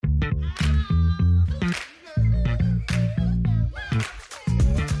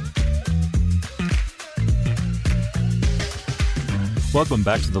Welcome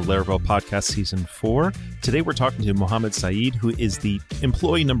back to the Laravel Podcast Season 4. Today we're talking to Mohamed Said, who is the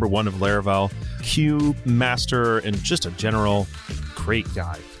employee number 1 of Laravel, Q master, and just a general great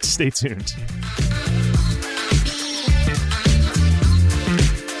guy. Stay tuned.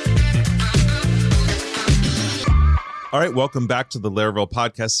 All right, welcome back to the Laravel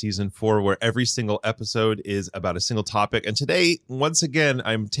Podcast Season 4, where every single episode is about a single topic. And today, once again,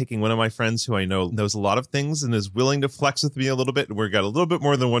 I'm taking one of my friends who I know knows a lot of things and is willing to flex with me a little bit. And we've got a little bit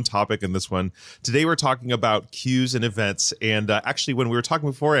more than one topic in this one. Today, we're talking about queues and events. And actually, when we were talking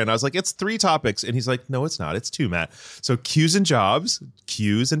beforehand, I was like, it's 3 topics. And he's like, no, it's not. It's 2, Matt. So queues and jobs,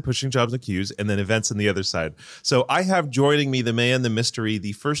 queues and pushing jobs and queues, and then events on the other side. So I have joining me the man, the mystery,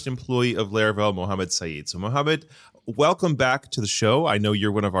 the first employee of Laravel, Mohamed Said. So Mohamed, welcome back to the show. I know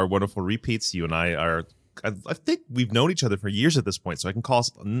you're one of our wonderful repeats. You and I think we've known each other for years at this point, so I can call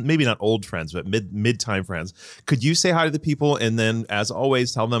us maybe not old friends, but mid-time friends. Could you say hi to the people, and then, as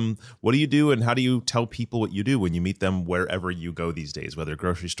always, tell them what do you do and how do you tell people what you do when you meet them wherever you go these days, whether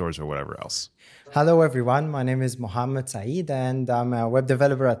grocery stores or whatever else? Hello, everyone. My name is Mohamed Said, and I'm a web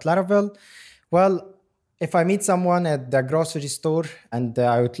developer at Laravel. Well, if I meet someone at the grocery store and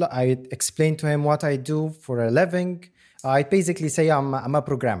I would explain to him what I do for a living, I basically say I'm a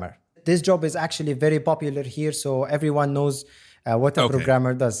programmer. This job is actually very popular here, so everyone knows what a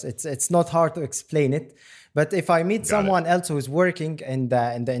programmer does. It's not hard to explain it. But if I meet someone else who is working in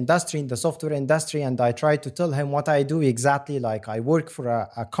the industry, in the software industry, and I try to tell him what I do exactly, like I work for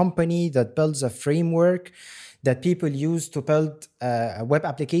a company that builds a framework that people use to build web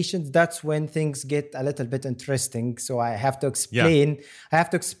applications, that's when things get a little bit interesting. So I have to explain. Yeah. I have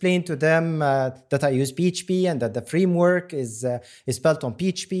to explain to them that I use PHP and that the framework is built on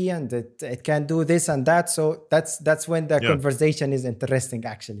PHP and that it can do this and that. So that's when the conversation is interesting,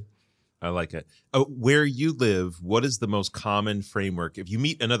 actually. I like it. Where you live, what is the most common framework? If you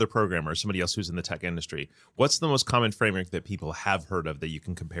meet another programmer, somebody else who's in the tech industry, what's the most common framework that people have heard of that you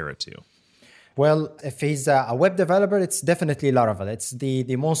can compare it to? Well, if he's a web developer, it's definitely Laravel. It's the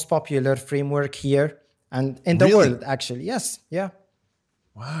most popular framework here and in the world, actually. Yes. Yeah.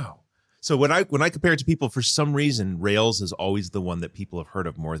 Wow. So when I compare it to people, for some reason, Rails is always the one that people have heard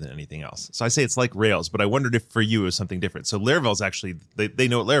of more than anything else. So I say it's like Rails, but I wondered if for you it was something different. So Laravel is actually, they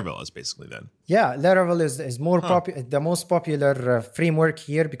know what Laravel is basically then. Yeah, Laravel is more the most popular framework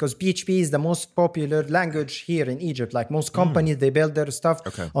here because PHP is the most popular language here in Egypt. Like most companies, they build their stuff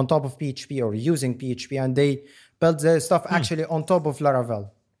on top of PHP or using PHP, and they build their stuff actually on top of Laravel.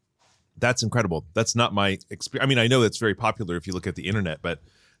 That's incredible. That's not my experience. I mean, I know it's very popular if you look at the internet, but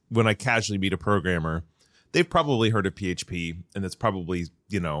when I casually meet a programmer, they've probably heard of PHP, and it's probably,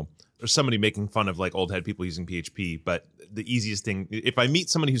 there's somebody making fun of like old head people using PHP. But the easiest thing, if I meet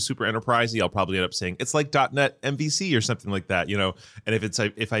somebody who's super enterprisey, I'll probably end up saying it's like .NET MVC or something like that,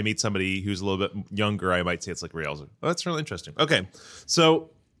 And if I meet somebody who's a little bit younger, I might say it's like Rails. Oh, that's really interesting. Okay, so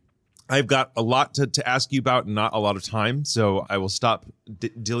I've got a lot to ask you about and not a lot of time, so I will stop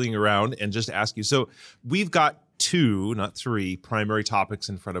dilling around and just ask you. So we've got 2, not 3, primary topics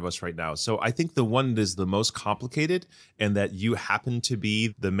in front of us right now. So I think the one that is the most complicated and that you happen to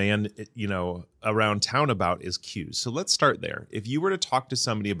be the man, around town about is queues. So let's start there. If you were to talk to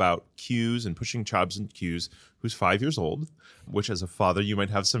somebody about queues and pushing jobs in queues who's 5 years old, which as a father you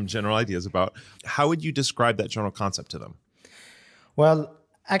might have some general ideas about, how would you describe that general concept to them? Well,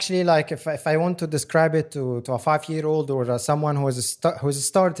 actually, like if I want to describe it to a 5-year-old or someone who's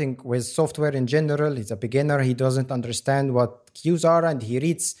starting with software in general, he's a beginner, he doesn't understand what queues are, and he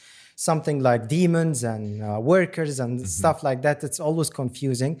reads something like daemons and workers and stuff like that, it's always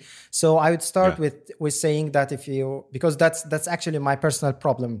confusing. So I would start with saying that because that's actually my personal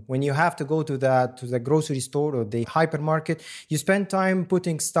problem. When you have to go to the grocery store or the hypermarket, you spend time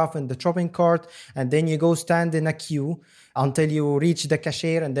putting stuff in the shopping cart, and then you go stand in a queue until you reach the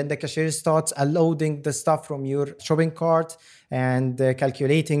cashier, and then the cashier starts unloading the stuff from your shopping cart and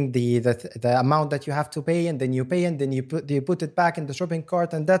calculating the amount that you have to pay, and then you pay, and then you put it back in the shopping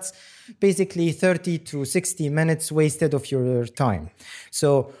cart, and that's basically 30 to 60 minutes wasted of your time.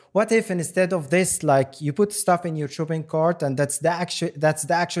 So what if instead of this, like you put stuff in your shopping cart, and that's the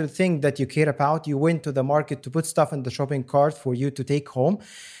actual thing that you care about. You went to the market to put stuff in the shopping cart for you to take home.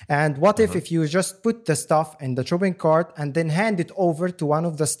 And what if you just put the stuff in the shopping cart and then hand it over to one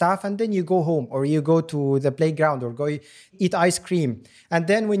of the staff, and then you go home, or you go to the playground, or go eat ice cream. And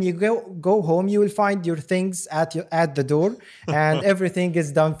then when you go home, you will find your things at the door, and everything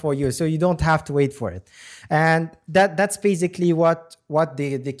is done for you. So you don't have to wait for it. And that's basically what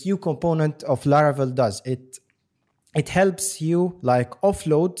the queue component of Laravel does. it helps you like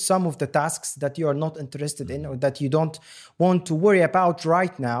offload some of the tasks that you are not interested in or that you don't want to worry about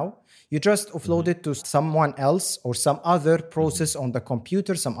right now. You just offload it to someone else or some other process on the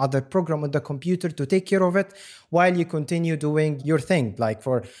computer, some other program on the computer to take care of it while you continue doing your thing. Like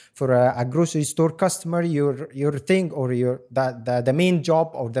for a grocery store customer, your thing or the main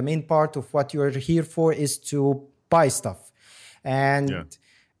job or the main part of what you're here for is to buy stuff. And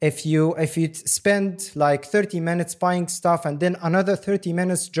if you spend like 30 minutes buying stuff and then another 30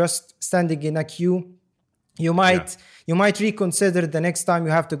 minutes just standing in a queue, you might reconsider the next time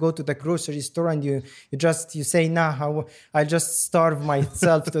you have to go to the grocery store, and you say, nah, I'll just starve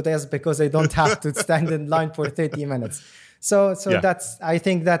myself to death because I don't have to stand in line for 30 minutes. So I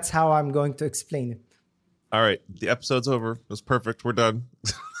think that's how I'm going to explain it. All right, the episode's over. It was perfect. We're done.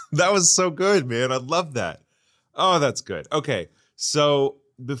 That was so good, man. I love that. Oh, that's good. Okay, so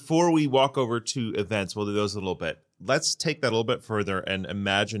before we walk over to events, we'll do those a little bit. Let's take that a little bit further and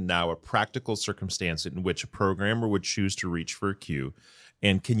imagine now a practical circumstance in which a programmer would choose to reach for a queue.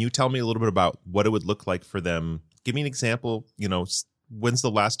 And can you tell me a little bit about what it would look like for them? Give me an example. When's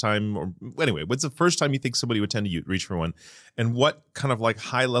the last time, or anyway, when's the first time you think somebody would tend to reach for one? And what kind of like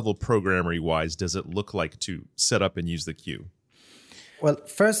high level programmery wise does it look like to set up and use the queue? Well,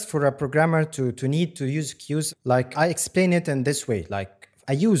 first, for a programmer to need to use queues, like I explain it in this way, like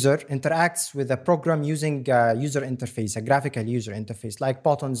a user interacts with a program using a user interface, a graphical user interface, like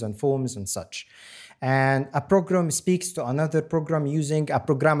buttons and forms and such. And a program speaks to another program using a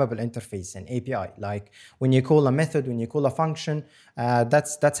programmable interface, an API. Like when you call a method, when you call a function,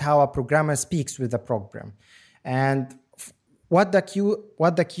 that's how a programmer speaks with the program. And what the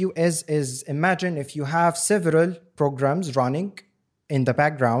queue is imagine if you have several programs running in the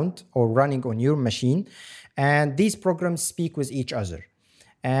background or running on your machine, and these programs speak with each other.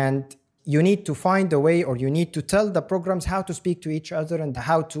 And you need to find a way, or you need to tell the programs how to speak to each other and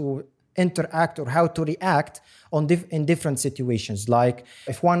how to interact or how to react in different situations. Like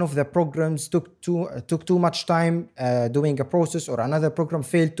if one of the programs took too much time doing a process, or another program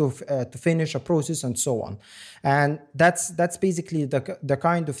failed to finish a process, and so on. And that's basically the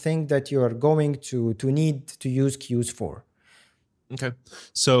kind of thing that you're going to need to use queues for. Okay,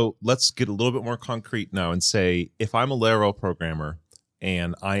 so let's get a little bit more concrete now and say, if I'm a Laravel programmer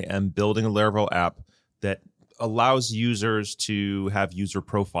and I am building a Laravel app that allows users to have user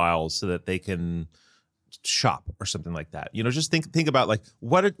profiles so that they can shop or something like that. Just think about like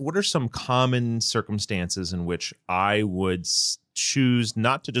what are some common circumstances in which I would choose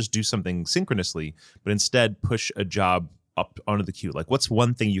not to just do something synchronously, but instead push a job up onto the queue. Like what's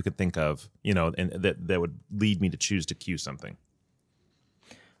one thing you could think of, and that would lead me to choose to queue something?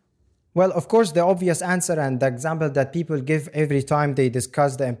 Well, of course, the obvious answer and the example that people give every time they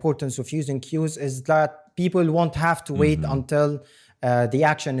discuss the importance of using queues is that people won't have to wait until the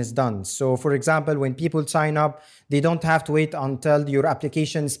action is done. So, for example, when people sign up, they don't have to wait until your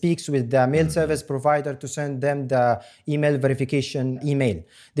application speaks with the mail service provider to send them the email verification email.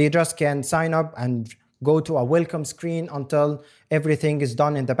 They just can sign up and go to a welcome screen until everything is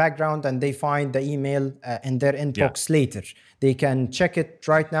done in the background, and they find the email in their inbox later. They can check it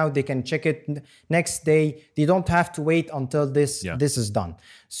right now. They can check it next day. They don't have to wait until this is done.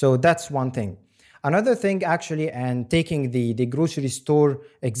 So that's one thing. Another thing, actually, and taking the grocery store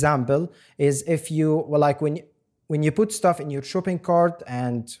example, is if you, when you put stuff in your shopping cart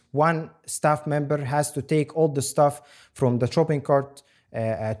and one staff member has to take all the stuff from the shopping cart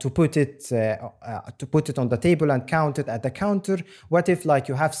to put it on the table and count it at the counter. What if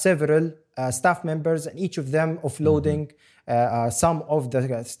you have several staff members and each of them offloading some of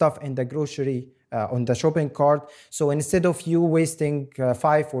the stuff in the grocery on the shopping cart? So instead of you wasting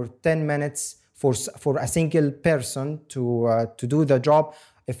 5 or 10 minutes for a single person to do the job,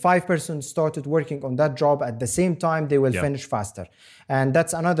 if 5 persons started working on that job at the same time, they will finish faster. And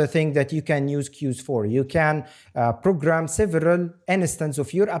that's another thing that you can use queues for. You can program several instances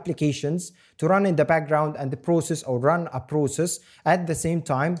of your applications to run in the background and run a process at the same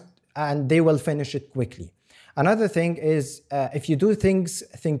time, and they will finish it quickly. Another thing is if you do things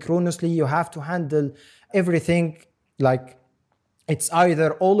synchronously, you have to handle everything like it's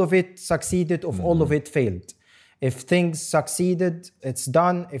either all of it succeeded or all of it failed. If things succeeded, it's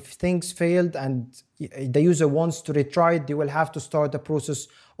done. If things failed and the user wants to retry it, they will have to start the process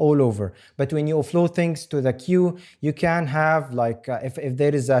all over. But when you offload things to the queue, you can have if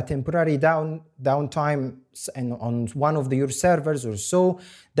there is a temporary downtime on one of your servers or so,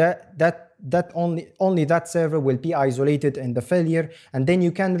 that only that server will be isolated in the failure, and then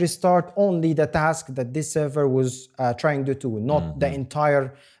you can restart only the task that this server was trying to do, not the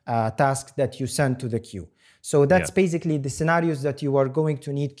entire task that you sent to the queue. So that's basically the scenarios that you are going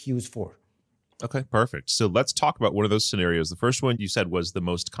to need queues for. Okay, perfect. So let's talk about one of those scenarios. The first one you said was the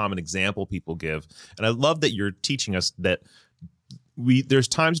most common example people give. And I love that you're teaching us that there's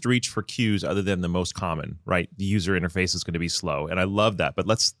times to reach for queues other than the most common, right? The user interface is going to be slow. And I love that. But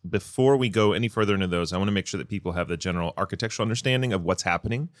before we go any further into those, I want to make sure that people have the general architectural understanding of what's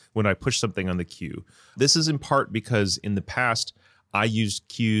happening when I push something on the queue. This is in part because in the past, I used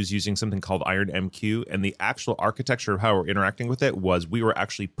queues using something called IronMQ, and the actual architecture of how we're interacting with it was we were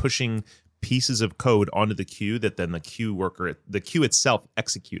actually pushing pieces of code onto the queue that then the queue itself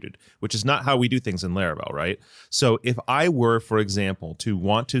executed, which is not how we do things in Laravel, right? So if I were, for example, to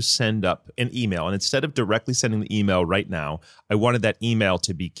want to send up an email, and instead of directly sending the email right now, I wanted that email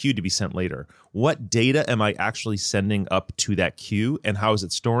to be queued to be sent later. What data am I actually sending up to that queue, and how is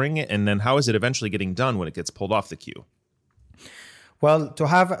it storing it? And then how is it eventually getting done when it gets pulled off the queue? Well,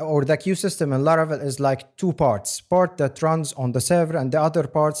 the queue system in Laravel is like two parts. Part that runs on the server and the other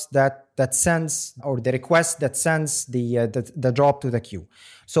parts that sends, or the request that sends the job to the queue.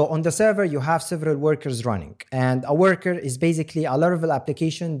 So on the server, you have several workers running. And a worker is basically a Laravel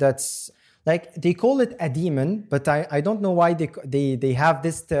application that's like, they call it a daemon, but I don't know why they have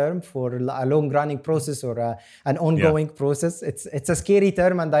this term for a long-running process or an ongoing process. It's a scary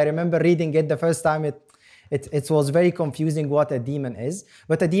term, and I remember reading it the first time it was very confusing what a daemon is.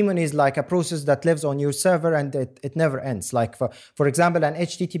 But a daemon is like a process that lives on your server and it never ends. Like for example, an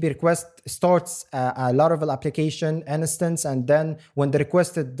HTTP request starts a Laravel application instance, and then when the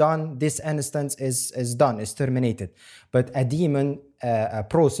request is done, this instance is done, is terminated. But a daemon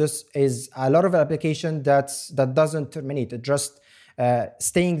process is a Laravel application that doesn't terminate. It just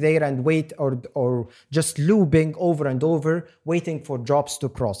staying there and wait, or just looping over and over, waiting for jobs to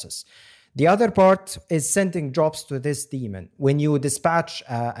process. The other part is sending jobs to this daemon. When you dispatch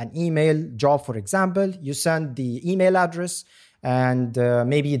an email job, for example, you send the email address and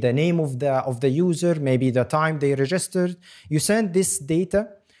maybe the name of the user, maybe the time they registered. You send this data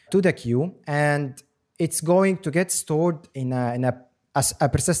to the queue, and it's going to get stored in a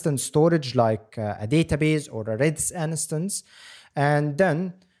persistent storage like a database or a Redis instance. And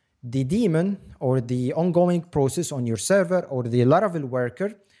then the daemon, or the ongoing process on your server, or the Laravel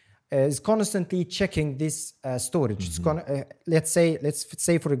worker, is constantly checking this storage. Mm-hmm. Let's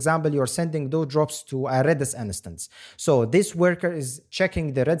say, for example, you're sending those jobs to a Redis instance. So this worker is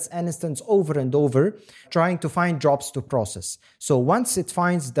checking the Redis instance over and over, trying to find jobs to process. So once it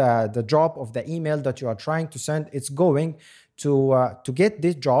finds the job of the email that you are trying to send, it's going to get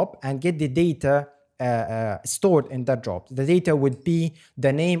this job and get the data stored in that job. The data would be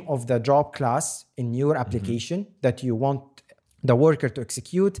the name of the job class in your application that you want the worker to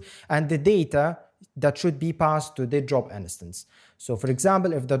execute, and the data that should be passed to the job instance. So for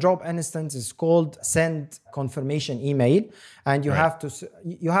example, if the job instance is called send confirmation email, and you have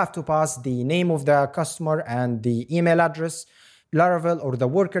to pass the name of the customer and the email address, Laravel, or the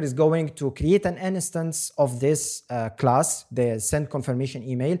worker, is going to create an instance of this class, the send confirmation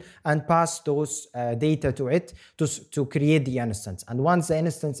email, and pass those data to it to create the instance. And once the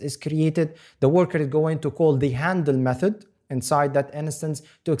instance is created, the worker is going to call the handle method inside that instance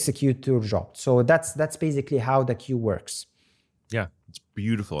to execute your job. So that's basically how the queue works. Yeah, it's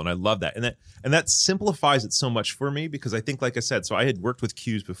beautiful, and I love that. And that simplifies it so much for me, because I think, like I said, so I had worked with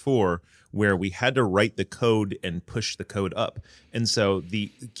queues before where we had to write the code and push the code up. And so the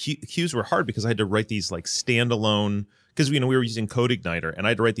queues were hard because I had to write these like standalone, because we were using CodeIgniter, and I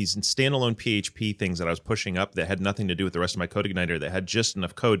had to write these standalone PHP things that I was pushing up that had nothing to do with the rest of my CodeIgniter, that had just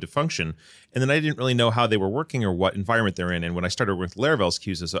enough code to function. And then I didn't really know how they were working or what environment they're in. And when I started with Laravel's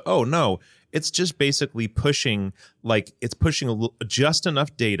queues, I said, oh no, it's just basically pushing just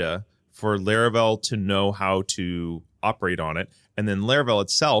enough data for Laravel to know how to operate on it. And then Laravel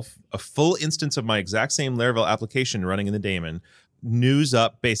itself, a full instance of my exact same Laravel application running in the daemon, news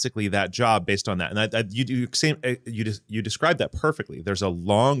up basically that job based on that. And you described that perfectly. There's a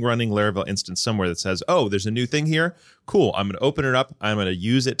long running Laravel instance somewhere that says, oh, there's a new thing here. Cool. I'm going to open it up. I'm going to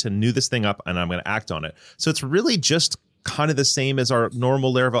use it to new this thing up, and I'm going to act on it. So it's really just kind of the same as our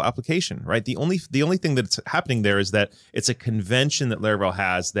normal Laravel application, right? The only thing that's happening there is that it's a convention that Laravel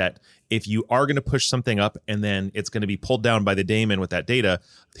has that if you are going to push something up and then it's going to be pulled down by the daemon with that data,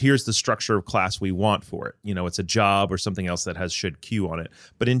 here's the structure of class we want for it. It's a job or something else that has should queue on it.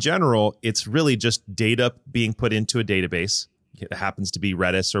 But in general, it's really just data being put into a database. It happens to be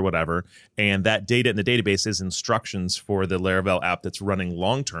Redis or whatever. And that data in the database is instructions for the Laravel app that's running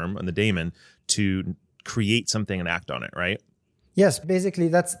long-term on the daemon to create something and act on it, right? Yes, basically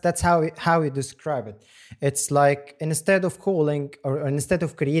that's how you describe it. It's like instead of calling or instead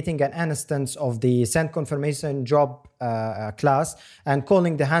of creating an instance of the send confirmation job class and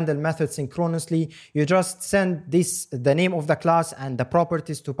calling the handle method synchronously, you just send the name of the class and the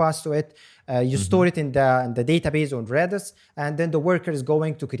properties to pass to it. You store it in the database on Redis, and then the worker is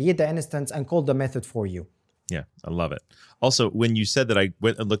going to create the instance and call the method for you. Yeah, I love it. Also, when you said that, I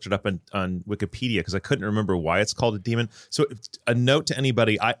went and looked it up on Wikipedia because I couldn't remember why it's called a daemon. So a note to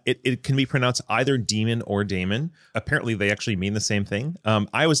anybody, it can be pronounced either demon or daemon. Apparently, they actually mean the same thing.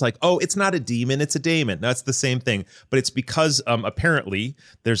 I was like, oh, it's not a demon, it's a daemon. No, it's the same thing. But it's because apparently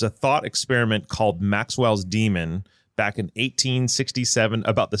there's a thought experiment called Maxwell's Demon back in 1867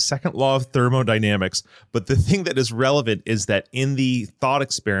 about the second law of thermodynamics. But the thing that is relevant is that in the thought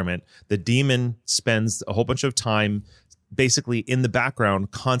experiment, the demon spends a whole bunch of time basically in the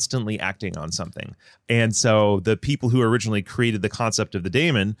background constantly acting on something. And so the people who originally created the concept of the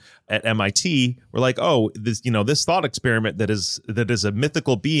daemon at MIT were like, oh, this thought experiment that is a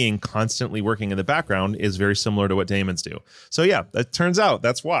mythical being constantly working in the background is very similar to what daemons do. So yeah, that turns out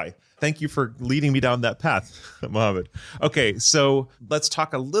that's why. Thank you for leading me down that path, Mohamed. Okay, so let's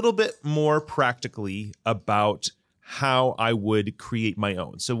talk a little bit more practically about how I would create my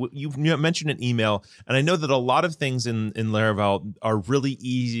own. So you mentioned an email, and I know that a lot of things in Laravel are really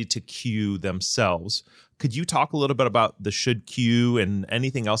easy to queue themselves. Could you talk a little bit about the should queue and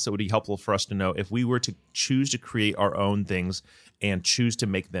anything else that would be helpful for us to know if we were to choose to create our own things and choose to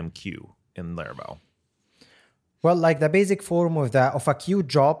make them queue in Laravel? Well, like the basic form of a queue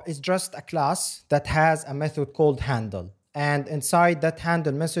job is just a class that has a method called handle. And inside that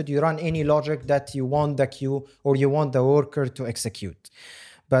handle method, you run any logic that you want the queue or you want the worker to execute.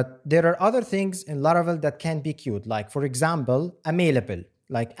 But there are other things in Laravel that can be queued. Like, for example, a mailable,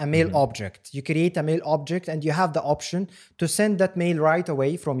 like a mail object. You create a mail object and you have the option to send that mail right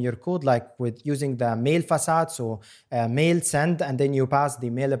away from your code, like with using the mail facade. So mail send, and then you pass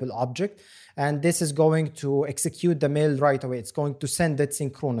the mailable object. And this is going to execute the mail right away. It's going to send it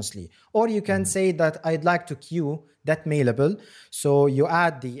synchronously. Or you can say that I'd like to queue that mailable. So you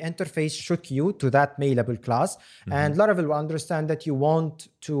add the interface should queue to that mailable class. And Laravel will understand that you want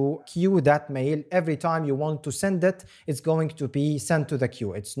to queue that mail. Every time you want to send it, it's going to be sent to the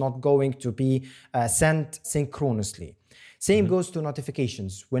queue. It's not going to be sent synchronously. Same goes to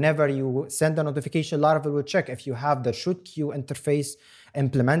notifications. Whenever you send a notification, Laravel will check if you have the should queue interface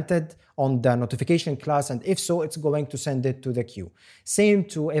implemented on the notification class, and if so, it's going to send it to the queue. Same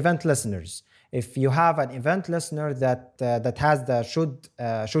to event listeners. If you have an event listener that has the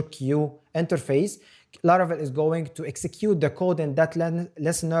should queue interface, Laravel is going to execute the code in that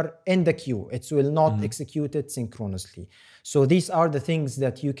listener in the queue. It will not execute it synchronously. So these are the things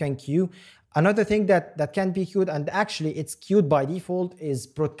that you can queue. Another thing that can be queued, and actually it's queued by default, is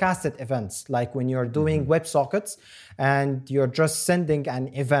broadcasted events. Like when you're doing WebSockets and you're just sending an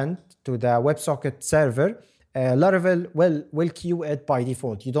event to the WebSocket server, Laravel will queue it by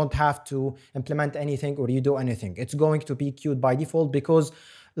default. You don't have to implement anything or you do anything. It's going to be queued by default because,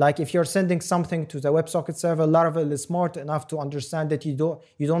 like, if you're sending something to the WebSocket server, Laravel is smart enough to understand that you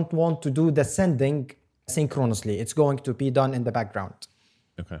don't want to do the sending synchronously. It's going to be done in the background.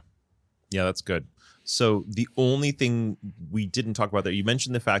 Okay. Yeah, that's good. So the only thing we didn't talk about there, you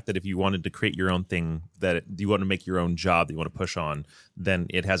mentioned the fact that if you wanted to create your own thing, that you want to make your own job that you want to push on, then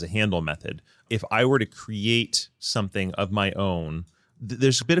it has a handle method. If I were to create something of my own,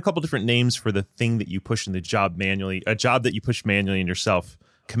 there's been a couple different names for the thing that you push in the job manually, a job that you push manually in yourself,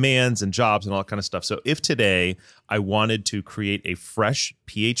 commands and jobs and all that kind of stuff. So if today I wanted to create a fresh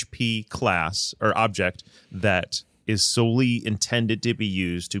PHP class or object that is solely intended to be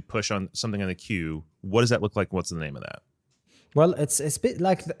used to push on something on the queue, what does that look like? What's the name of that? Well, it's a bit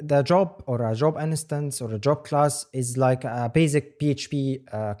like the job or a job instance or a job class is like a basic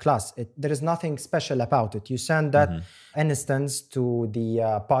PHP class. There is nothing special about it. You send that instance to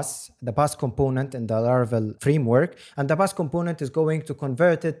the bus component in the Laravel framework, and the bus component is going to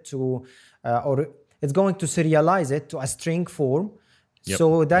convert it to, or it's going to serialize it to a string form. Yep,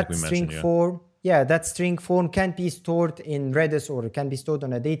 so that like string form... Yeah, that string form can be stored in Redis or it can be stored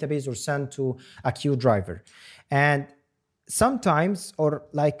on a database or sent to a queue driver. And sometimes, or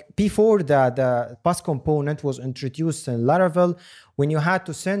like before the bus component was introduced in Laravel, when you had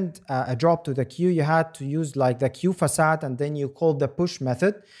to send a job to the queue, you had to use like the queue facade, and then you call the push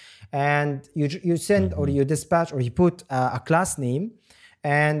method, and you send or you dispatch or you put a class name,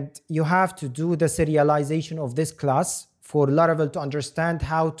 and you have to do the serialization of this class for Laravel to understand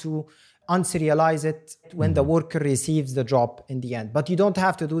how to unserialize it when the worker receives the job in the end. But you don't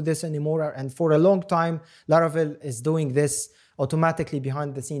have to do this anymore. And for a long time, Laravel is doing this automatically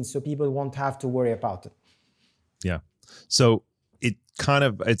behind the scenes, so people won't have to worry about it. Yeah. So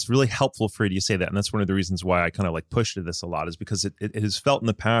it's really helpful for you to say that. And that's one of the reasons why I kind of like pushed this a lot, is because it has felt in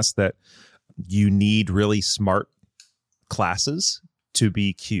the past that you need really smart classes to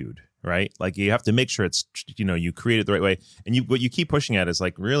be queued, right? Like you have to make sure it's, you create it the right way. And what you keep pushing at is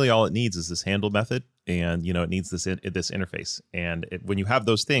like, really all it needs is this handle method. And, it needs this interface. And when you have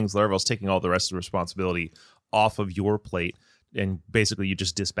those things, Laravel's taking all the rest of the responsibility off of your plate. And basically you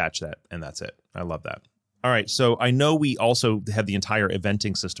just dispatch that and that's it. I love that. All right, so I know we also have the entire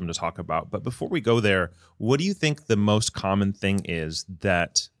eventing system to talk about, but before we go there, what do you think the most common thing is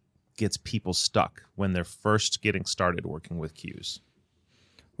that gets people stuck when they're first getting started working with queues?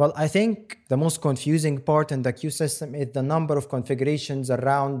 Well, I think the most confusing part in the queue system is the number of configurations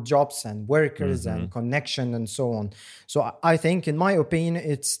around jobs and workers and connection and so on. So I think, in my opinion,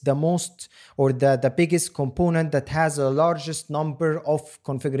 it's the most or the biggest component that has the largest number of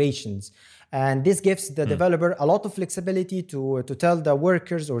configurations. And this gives the developer a lot of flexibility to tell the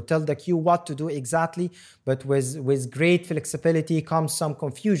workers or tell the queue what to do exactly. But with great flexibility comes some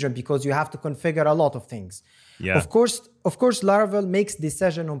confusion because you have to configure a lot of things. Yeah. Of course, Laravel makes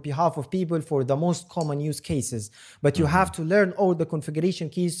decision on behalf of people for the most common use cases, but you have to learn all the configuration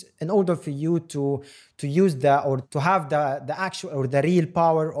keys in order for you to use to have the actual or the real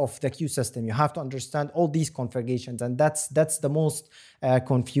power of the queue system. You have to understand all these configurations, and that's the most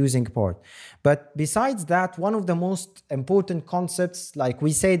confusing part. But besides that, one of the most important concepts, like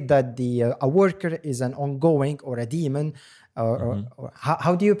we said, that a worker is an ongoing or a daemon, or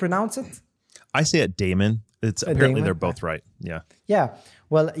how do you pronounce it? I say it daemon. It's apparently they're both right. Yeah. Yeah.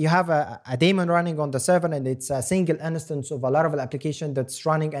 Well, you have a daemon running on the server, and it's a single instance of a Laravel application that's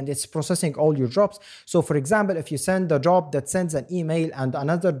running, and it's processing all your jobs. So, for example, if you send a job that sends an email and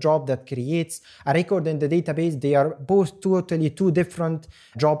another job that creates a record in the database, they are both totally two different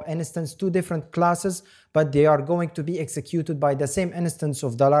job instances, two different classes, but they are going to be executed by the same instance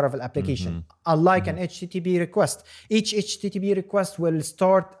of the Laravel application. Unlike an HTTP request, each HTTP request will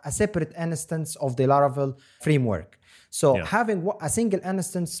start a separate instance of the Laravel framework. So having a single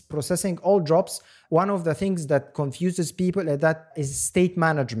instance processing all jobs, one of the things that confuses people is state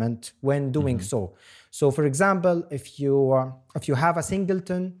management when doing so. So, for example, if you have a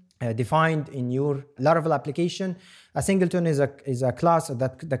singleton defined in your Laravel application, a singleton is a class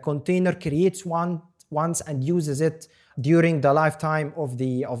that the container creates once and uses it during the lifetime of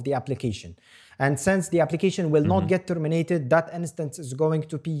the application. And since the application will not get terminated, that instance is going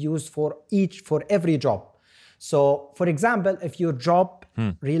to be used for every job. So, for example, if your job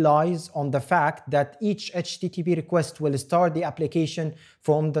relies on the fact that each HTTP request will start the application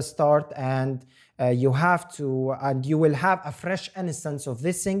from the start, and you will have a fresh instance of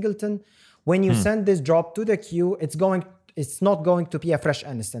this singleton, when you send this job to the queue, it's not going to be a fresh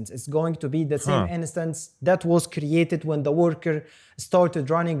instance. It's going to be the same instance that was created when the worker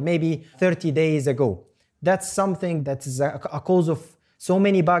started running maybe 30 days ago. That's something that is a cause of so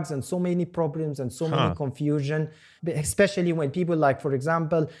many bugs and so many problems and so many confusion, especially when people, like, for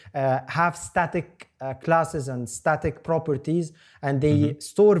example, have static classes and static properties, and they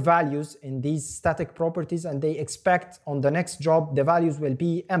store values in these static properties, and they expect on the next job the values will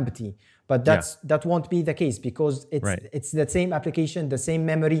be empty. But that won't be the case, because it's the same application, the same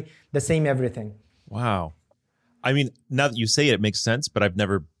memory, the same everything. Wow. I mean, now that you say it, it makes sense, but I've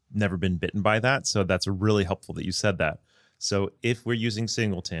never been bitten by that. So that's really helpful that you said that. So if we're using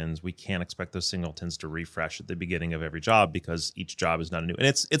singletons, we can't expect those singletons to refresh at the beginning of every job, because each job is not a new. And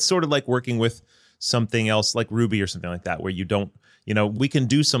it's sort of like working with something else like Ruby or something like that, where you don't, we can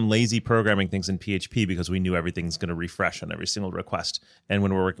do some lazy programming things in PHP because we knew everything's going to refresh on every single request. And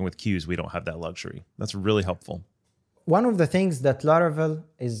when we're working with queues, we don't have that luxury. That's really helpful. One of the things that Laravel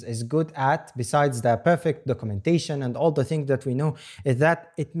is good at, besides the perfect documentation and all the things that we know, is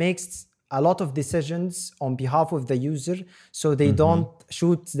that it makes a lot of decisions on behalf of the user, so they don't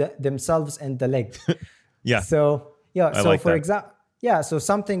shoot themselves in the leg. So for example, so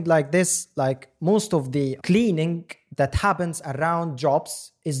something like this, like most of the cleaning that happens around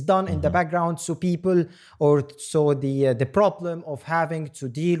jobs is done in the background, so the problem of having to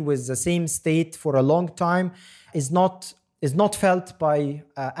deal with the same state for a long time is not felt by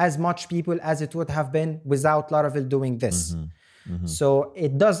as much people as it would have been without Laravel doing this. So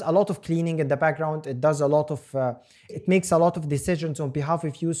it does a lot of cleaning in the background. It does it makes a lot of decisions on behalf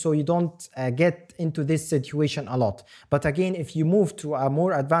of you, so you don't get into this situation a lot. But again, if you move to a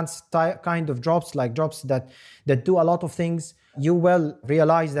more advanced kind of jobs, like jobs that do a lot of things, you will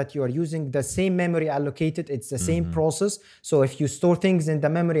realize that you are using the same memory allocated. It's the same process. So if you store things in the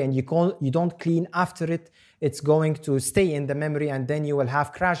memory and you don't clean after it, it's going to stay in the memory, and then you will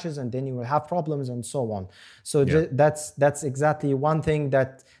have crashes, and then you will have problems, and so on. So that's exactly one thing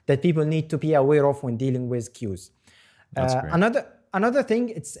that people need to be aware of when dealing with queues. That's great. Another thing,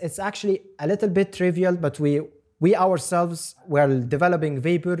 it's actually a little bit trivial, but we ourselves, while developing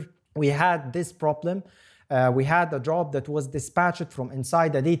Vapor, we had this problem. We had a job that was dispatched from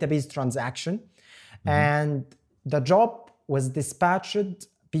inside a database transaction, and the job was dispatched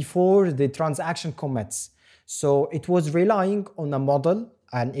before the transaction commits. So it was relying on a model,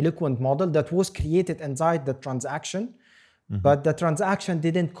 an eloquent model that was created inside the transaction, but the transaction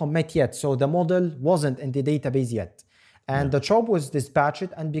didn't commit yet. So the model wasn't in the database yet. And the job was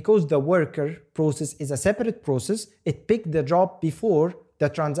dispatched, and because the worker process is a separate process, it picked the job before the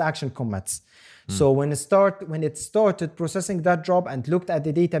transaction commits. So when it started processing that job and looked at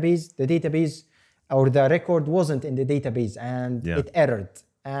the database or the record wasn't in the database, and it errored.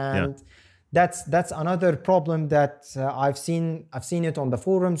 And that's another problem that I've seen it on the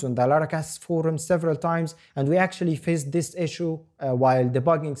forums, on the Laracast forums several times, and we actually faced this issue while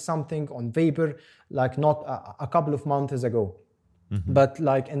debugging something on Vapor, like not a couple of months ago. But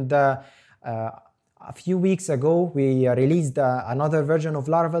like in the a few weeks ago, we released another version of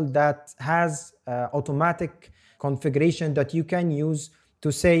Laravel that has automatic configuration that you can use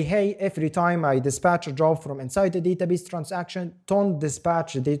to say, hey, every time I dispatch a job from inside the database transaction, don't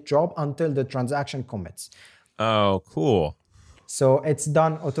dispatch the job until the transaction commits. Oh, cool. So it's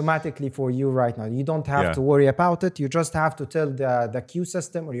done automatically for you right now. You don't have to worry about it. You just have to tell the queue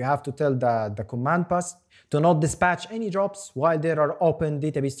system, or you have to tell the command bus to not dispatch any jobs while there are open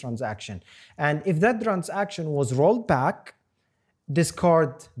database transaction. And if that transaction was rolled back,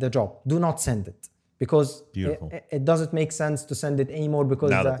 discard the job. Do not send it. Because it doesn't make sense to send it anymore,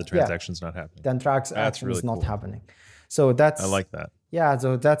 because now that the transaction's not happening. The transaction is not happening. So that's, I like that. Yeah,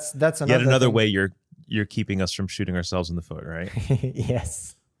 so that's another yet another thing. way you're keeping us from shooting ourselves in the foot, right?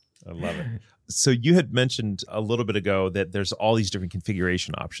 Yes. I love it. So you had mentioned a little bit ago that there's all these different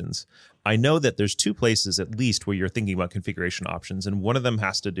configuration options. I know that there's two places at least where you're thinking about configuration options, and one of them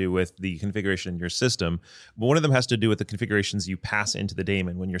has to do with the configuration in your system, but one of them has to do with the configurations you pass into the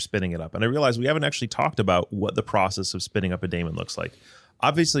daemon when you're spinning it up. And I realize we haven't actually talked about what the process of spinning up a daemon looks like.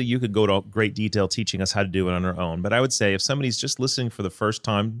 Obviously, you could go to great detail teaching us how to do it on our own, but I would say if somebody's just listening for the first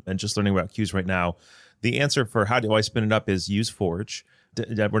time and just learning about queues right now, the answer for how do I spin it up is use Forge.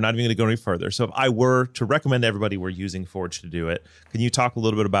 We're not even going to go any further. So if I were to recommend everybody we're using Forge to do it, can you talk a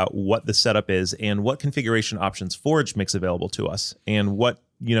little bit about what the setup is and what configuration options Forge makes available to us, and what,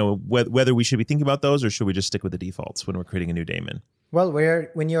 whether we should be thinking about those or should we just stick with the defaults when we're creating a new daemon? Well,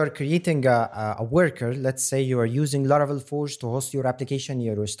 when you're creating a worker, let's say you are using Laravel Forge to host your application,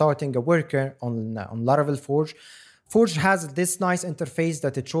 you're starting a worker on Laravel Forge. Forge has this nice interface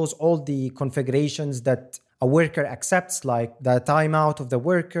that it shows all the configurations that a worker accepts, like the timeout of the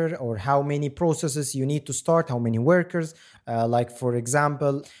worker, or how many processes you need to start, how many workers. Like, for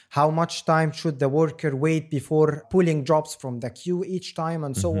example, how much time should the worker wait before pulling jobs from the queue each time,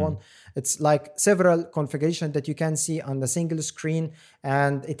 and so on. It's like several configurations that you can see on the single screen,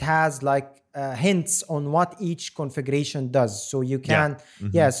 and it has like hints on what each configuration does. So you can,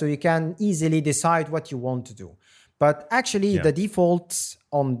 so you can easily decide what you want to do. But actually, the defaults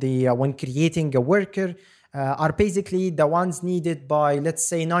on the when creating a worker are basically the ones needed by, let's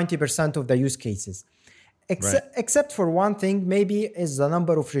say, 90% of the use cases. Except for one thing, maybe, is the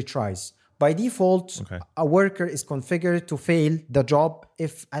number of retries. By default, a worker is configured to fail the job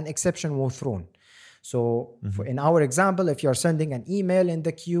if an exception was thrown. So in our example, if you're sending an email in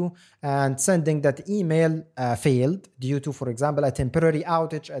the queue and sending that email failed due to, for example, a temporary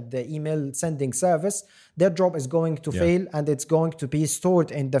outage at the email sending service, that job is going to fail, and it's going to be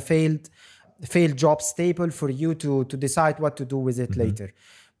stored in the failed job stable for you to decide what to do with it later.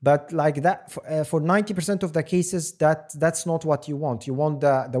 But like that, for 90% of the cases, that's not what you want. You want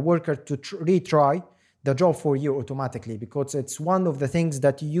the worker to retry the job for you automatically, because it's one of the things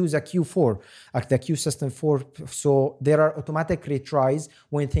that you use a queue for, like the queue system for. So there are automatic retries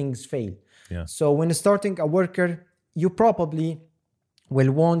when things fail. So when starting a worker, you probably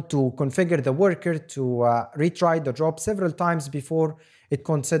will want to configure the worker to retry the job several times before it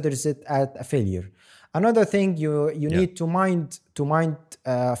considers it as a failure. Another thing you need to mind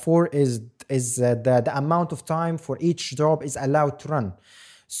for is the amount of time for each job is allowed to run.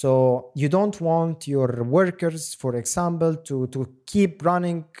 So you don't want your workers, for example, to keep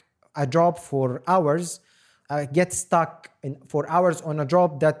running a job for hours get stuck for hours on a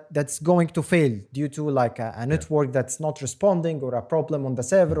job that's going to fail due to like a network that's not responding or a problem on the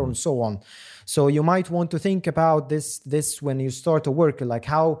server and so on. So you might want to think about this when you start a worker, like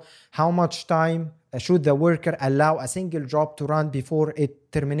how much time should the worker allow a single job to run before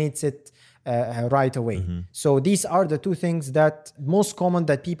it terminates it right away. So these are the two things that most common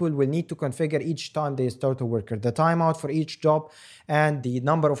that people will need to configure each time they start a worker: the timeout for each job and the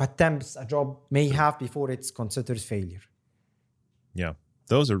number of attempts a job may have before it's considered failure. Yeah,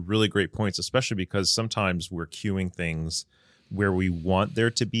 those are really great points, especially because sometimes we're queuing things where we want there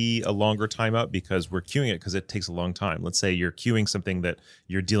to be a longer timeout because we're queuing it because it takes a long time. Let's say you're queuing something that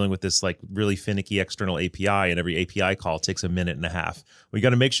you're dealing with this like really finicky external API, and every API call takes a minute and a half. We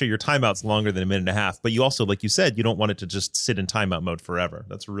got to make sure your timeout's longer than a minute and a half, but you also, like you said, you don't want it to just sit in timeout mode forever.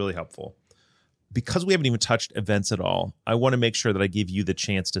 That's really helpful. Because we haven't even touched events at all, I want to make sure that I give you the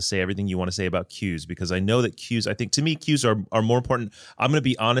chance to say everything you want to say about queues, because I know that queues, I think to me, queues are more important. I'm going to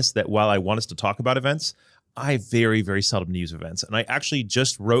be honest that while I want us to talk about events, I very, very seldom use events. And I actually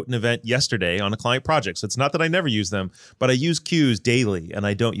just wrote an event yesterday on a client project. So it's not that I never use them, but I use queues daily and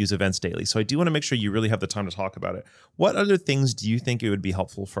I don't use events daily. So I do want to make sure you really have the time to talk about it. What other things do you think it would be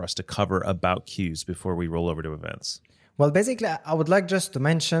helpful for us to cover about queues before we roll over to events? Well, basically, I would like just to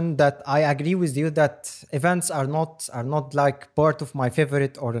mention that I agree with you that events are not like part of my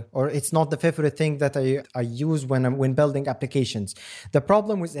favorite, or it's not the favorite thing that I use when building applications. The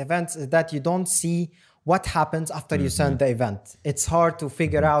problem with events is that you don't see what happens after you send the event. It's hard to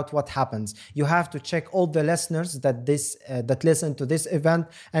figure out what happens. You have to check all the listeners that listen to this event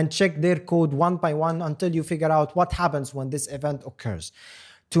and check their code one by one until you figure out what happens when this event occurs.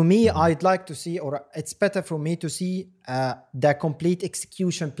 To me, I'd like to see, or it's better for me to see the complete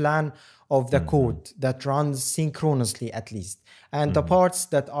execution plan of the code that runs synchronously at least. And the parts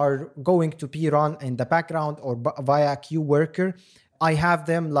that are going to be run in the background or via queue worker, I have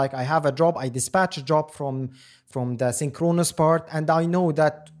them, like I have a job, I dispatch a job from the synchronous part, and I know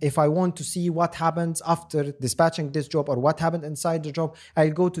that if I want to see what happens after dispatching this job or what happened inside the job, I'll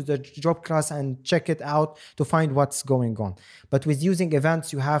go to the job class and check it out to find what's going on. But with using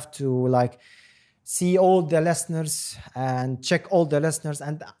events, you have to like see all the listeners and check all the listeners,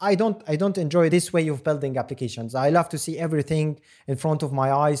 and I don't enjoy this way of building applications. I love to see everything in front of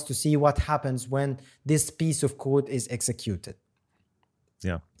my eyes to see what happens when this piece of code is executed.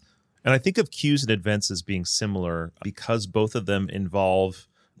 Yeah. And I think of queues and events as being similar because both of them involve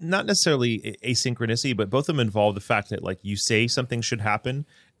not necessarily asynchronicity, but both of them involve the fact that like you say something should happen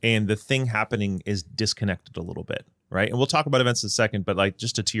and the thing happening is disconnected a little bit, right? And we'll talk about events in a second, but like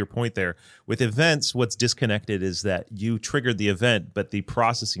just to your point there, with events, what's disconnected is that you triggered the event, but the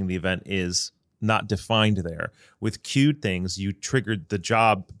processing of the event is not defined there. With queued things, you triggered the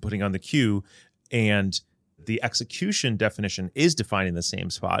job putting on the queue, and the execution definition is defined in the same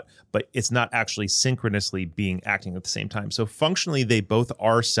spot, but it's not actually synchronously acting at the same time. So functionally, they both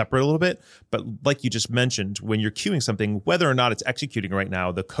are separate a little bit. But like you just mentioned, when you're queuing something, whether or not it's executing right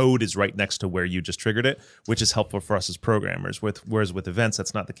now, the code is right next to where you just triggered it, which is helpful for us as programmers. Whereas with events,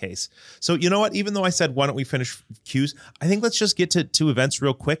 that's not the case. So you know what? Even though I said, why don't we finish queues? I think let's just get to events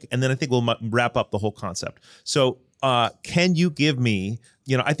real quick, and then I think we'll wrap up the whole concept. So can you give me,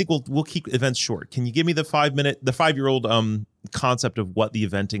 I think we'll keep events short. Can you give me the 5-year-old concept of what the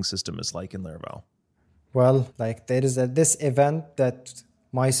eventing system is like in Laravel? Well, like there is this event that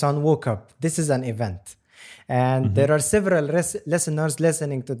my son woke up. This is an event. And there are several listeners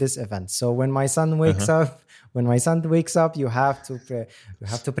listening to this event. So when my son wakes up, you have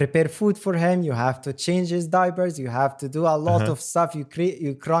to prepare food for him. You have to change his diapers. You have to do a lot of stuff.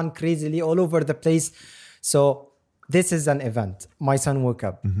 You run crazily all over the place. So this is an event. My son woke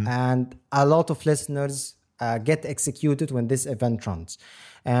up, and a lot of listeners get executed when this event runs.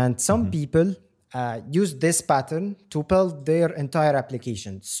 And some people use this pattern to build their entire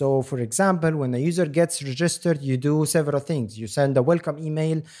application. So for example, when a user gets registered, you do several things. You send a welcome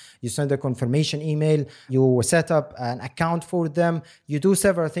email, you send a confirmation email, you set up an account for them. You do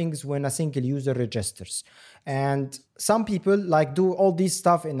several things when a single user registers. And some people like do all this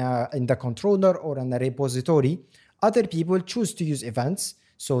stuff in the controller or in a repository. Other people choose to use events.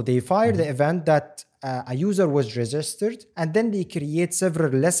 So they fire the event that a user was registered, and then they create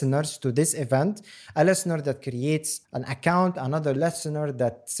several listeners to this event. A listener that creates an account, another listener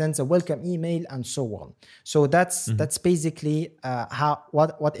that sends a welcome email, and so on. So that's basically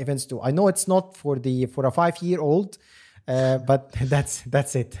what events do. I know it's not for a 5-year-old, but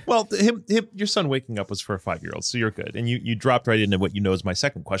that's it. Well, your son waking up was for a 5-year-old, so you're good. And you dropped right into what you know is my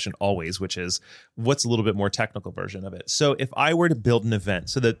second question always, which is what's a little bit more technical version of it. So if I were to build an event,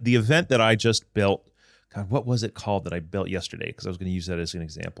 so that the event that I just built God, what was it called that I built yesterday? Because I was going to use that as an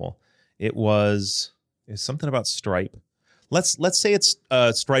example. It's something about Stripe. Let's say it's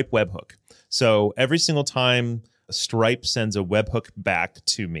a Stripe webhook. So every single time Stripe sends a webhook back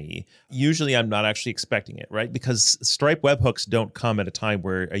to me, usually I'm not actually expecting it, right? Because Stripe webhooks don't come at a time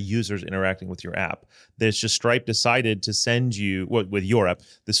where a user's interacting with your app. There's just Stripe decided to send you, with your app,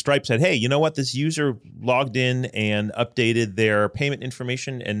 the Stripe said, hey, you know what? This user logged in and updated their payment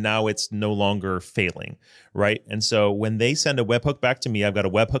information, and now it's no longer failing, right? And so when they send a webhook back to me, I've got a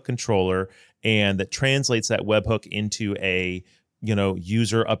webhook controller, and that translates that webhook into a,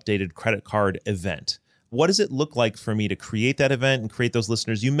 user updated credit card event. What does it look like for me to create that event and create those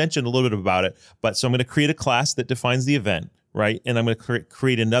listeners? You mentioned a little bit about it, but so I'm going to create a class that defines the event, right? And I'm going to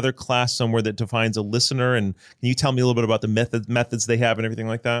create another class somewhere that defines a listener. And can you tell me a little bit about the methods they have and everything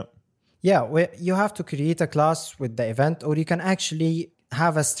like that? Yeah, you have to create a class with the event, or you can actually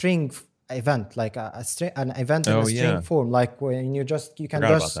have a string event, like an event in a string form, like when you can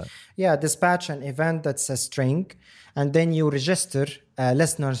dispatch an event that's a string, and then you register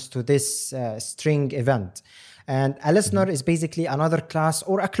listeners to this string event. And a listener is basically another class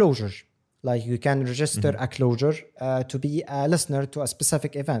or a closure. Like you can register a closure to be a listener to a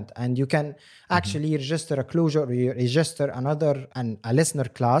specific event, and you can actually register a closure, or you register a listener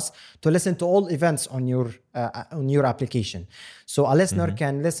class to listen to all events on your application. So a listener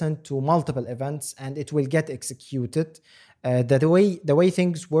can listen to multiple events, and it will get executed. The way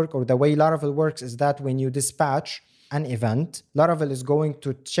things work, or the way Laravel works, is that when you dispatch an event, Laravel is going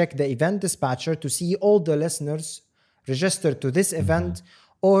to check the event dispatcher to see all the listeners registered to this event,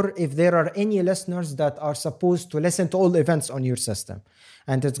 or if there are any listeners that are supposed to listen to all the events on your system.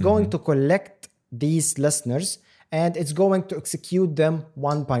 And it's going to collect these listeners, and it's going to execute them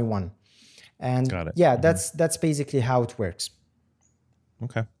one by one. And that's basically how it works.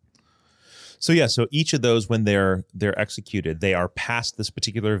 Okay. So each of those, when they're executed, they are past this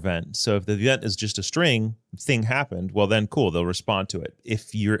particular event. So if the event is just a string, thing happened, well then cool, they'll respond to it.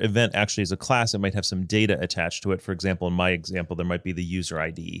 If your event actually is a class, it might have some data attached to it. For example, in my example, there might be the user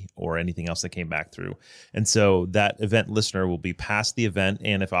ID or anything else that came back through. And so that event listener will be past the event,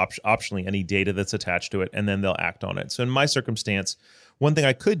 and if optionally any data that's attached to it, and then they'll act on it. So in my circumstance, one thing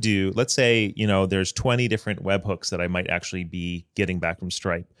I could do, let's say, there's 20 different webhooks that I might actually be getting back from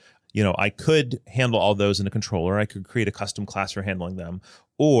Stripe. I could handle all those in a controller. I could create a custom class for handling them,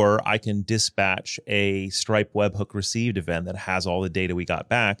 or I can dispatch a Stripe webhook received event that has all the data we got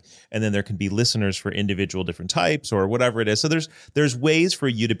back, and then there can be listeners for individual different types or whatever it is. So there's ways for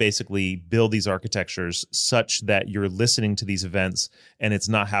you to basically build these architectures such that you're listening to these events and it's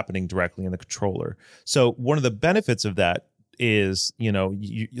not happening directly in the controller. So one of the benefits of that is,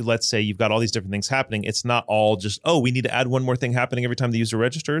 let's say you've got all these different things happening. It's not all just, we need to add one more thing happening every time the user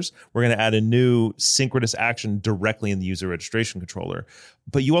registers. We're going to add a new synchronous action directly in the user registration controller.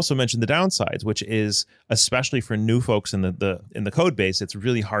 But you also mentioned the downsides, which is, especially for new folks in the code base, it's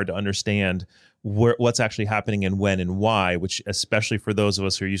really hard to understand what's actually happening and when and why, which especially for those of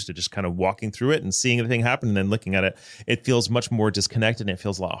us who are used to just kind of walking through it and seeing the thing happen and then looking at it, it feels much more disconnected, and it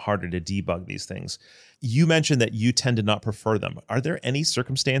feels a lot harder to debug these things. You mentioned that you tend to not prefer them. Are there any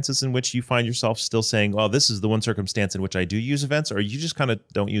circumstances in which you find yourself still saying, well, this is the one circumstance in which I do use events, or you just kind of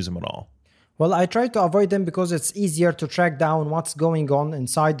don't use them at all? Well, I try to avoid them because it's easier to track down what's going on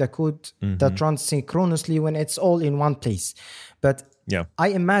inside the code that runs synchronously when it's all in one place. But I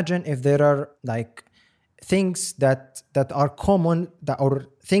imagine if there are like things that are common, or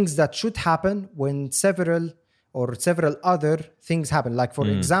things that should happen when several other things happen. Like for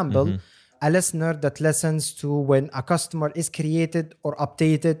example, a listener that listens to when a customer is created or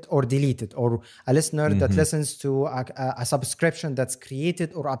updated or deleted, or a listener that listens to a subscription that's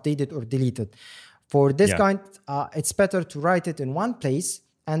created or updated or deleted. For this kind, it's better to write it in one place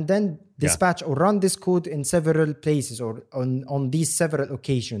and then dispatch or run this code in several places or on these several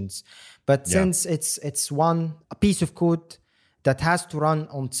occasions. But since it's a piece of code that has to run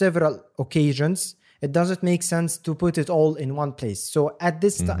on several occasions, it doesn't make sense to put it all in one place. So at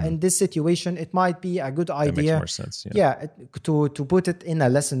this in this situation, it might be a good idea. That makes more sense. To put it in a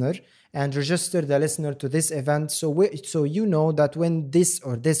listener and register the listener to this event. So you know that when this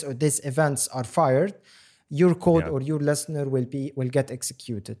or this or this events are fired, your code or your listener will get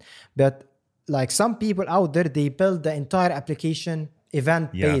executed. But like some people out there, they build the entire application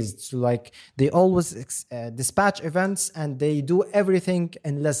event based. So like they always dispatch events and they do everything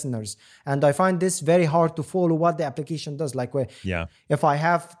in listeners. And I find this very hard to follow what the application does. Like if I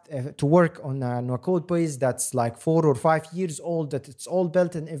have to work on a code base that's like 4 or 5 years old, that it's all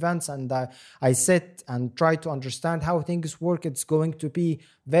built in events, and I sit and try to understand how things work, it's going to be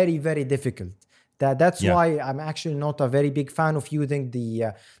very, very difficult. That's why I'm actually not a very big fan of using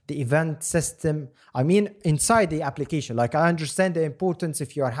the event system. I mean, inside the application, like I understand the importance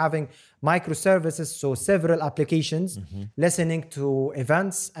if you are having microservices, so several applications listening to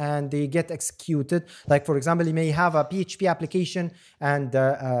events and they get executed. Like for example, you may have a PHP application and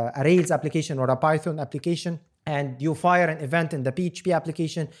a Rails application or a Python application, and you fire an event in the PHP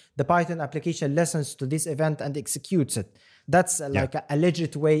application. The Python application listens to this event and executes it. That's like a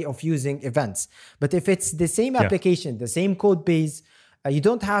legit way of using events. But if it's the same application, the same code base, you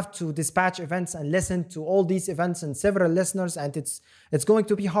don't have to dispatch events and listen to all these events and several listeners, and it's going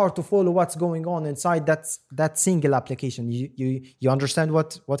to be hard to follow what's going on inside that single application. You understand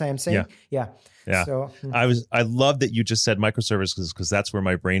what I am saying? Yeah. So I love that you just said microservices, because that's where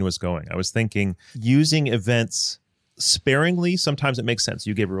my brain was going. I was thinking using events sparingly, sometimes it makes sense.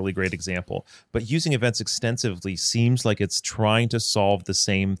 You gave a really great example, but using events extensively seems like it's trying to solve the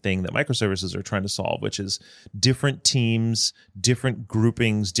same thing that microservices are trying to solve, which is different teams, different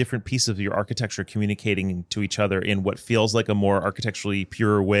groupings, different pieces of your architecture communicating to each other in what feels like a more architecturally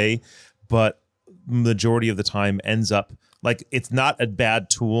pure way, but majority of the time ends up like it's not a bad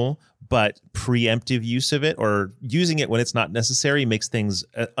tool, but preemptive use of it or using it when it's not necessary makes things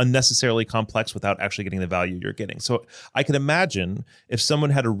unnecessarily complex without actually getting the value you're getting. So I could imagine if someone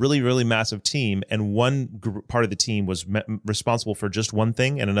had a really, really massive team and one part of the team was responsible for just one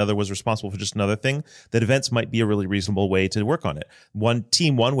thing and another was responsible for just another thing, that events might be a really reasonable way to work on it.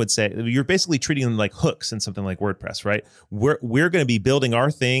 Team one would say, you're basically treating them like hooks in something like WordPress, right? We're going to be building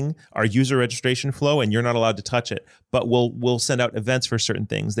our thing, our user registration flow, and you're not allowed to touch it. But we'll send out events for certain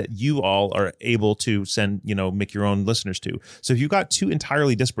things that you all are able to send, make your own listeners to. So if you've got two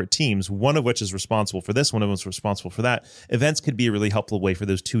entirely disparate teams, one of which is responsible for this, one of them is responsible for that, events could be a really helpful way for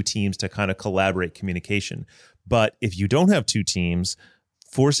those two teams to kind of collaborate communication. But if you don't have two teams,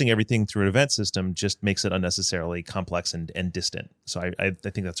 forcing everything through an event system just makes it unnecessarily complex and distant. So I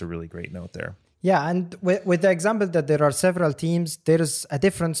think that's a really great note there. Yeah, and with the example that there are several teams, there is a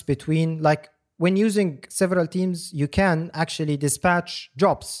difference between, like, when using several teams, you can actually dispatch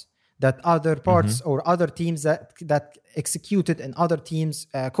jobs that other parts or other teams that executed in other teams'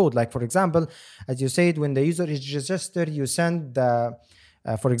 code. Like, for example, as you said, when the user is registered, you send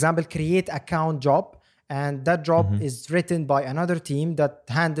for example, create account job, and that job is written by another team that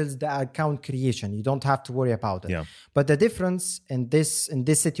handles the account creation. You don't have to worry about it. Yeah. But the difference in this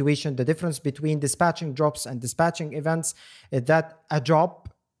situation, the difference between dispatching jobs and dispatching events is that a job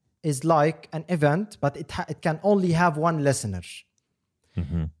is like an event, but it can only have one listener.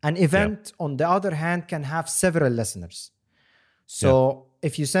 An event, on the other hand, can have several listeners. So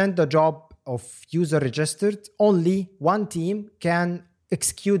if you send the job of user registered, only one team can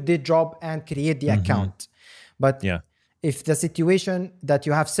execute the job and create the account. But if the situation that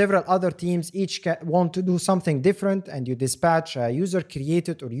you have several other teams, each want to do something different, and you dispatch a user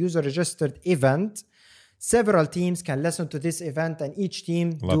created or user registered event, several teams can listen to this event and each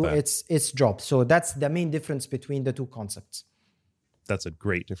team its job. So that's the main difference between the two concepts. That's a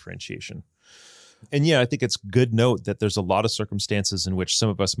great differentiation. And I think it's good note that there's a lot of circumstances in which some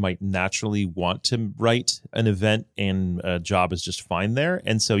of us might naturally want to write an event and a job is just fine there.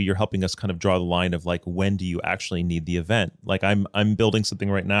 And so you're helping us kind of draw the line of like, when do you actually need the event? Like I'm building something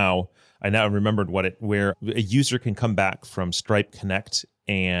right now. I now remembered where a user can come back from Stripe Connect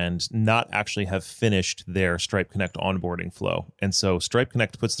and not actually have finished their Stripe Connect onboarding flow. And so Stripe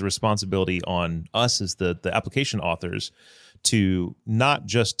Connect puts the responsibility on us as the application authors to not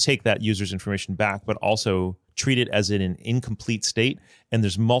just take that user's information back, but also treat it as in an incomplete state. And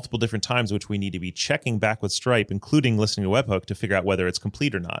there's multiple different times which we need to be checking back with Stripe, including listening to webhook, to figure out whether it's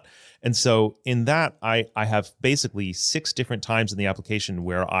complete or not. And so in that, I have basically 6 different times in the application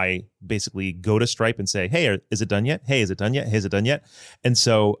where I basically go to Stripe and say, hey, is it done yet? Hey, is it done yet? Hey, is it done yet? And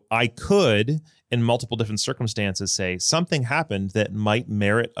so I could, in multiple different circumstances, say something happened that might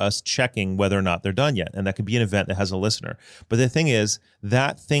merit us checking whether or not they're done yet. And that could be an event that has a listener. But the thing is,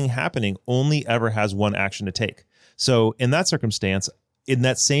 that thing happening only ever has one action to take. So in that circumstance, in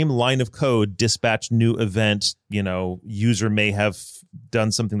that same line of code, dispatch new event, user may have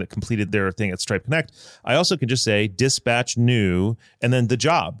done something that completed their thing at Stripe Connect. I also can just say dispatch new, and then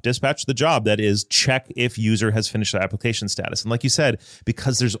dispatch the job that is check if user has finished the application status. And like you said,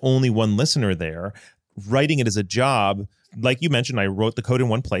 because there's only one listener there, writing it as a job, like you mentioned, I wrote the code in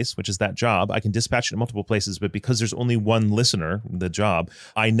one place, which is that job. I can dispatch it in multiple places, but because there's only one listener, the job,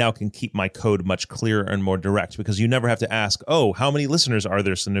 I now can keep my code much clearer and more direct, because you never have to ask, how many listeners are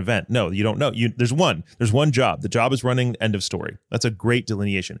there in an event? No, you don't know. There's one job. The job is running, end of story. That's a great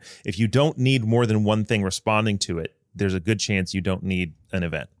delineation. If you don't need more than one thing responding to it, there's a good chance you don't need an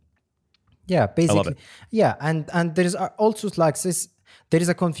event. Yeah, I love basically. it. Yeah, and there is also like this. There is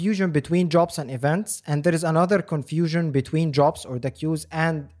a confusion between jobs and events, and there is another confusion between jobs or the queues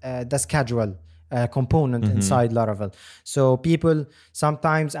and the schedule component inside Laravel. So people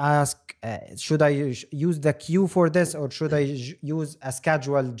sometimes ask, should I use the queue for this, or should I use a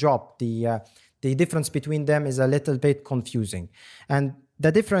scheduled job? The difference between them is a little bit confusing, and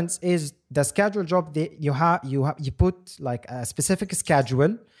the difference is the scheduled job. You put like a specific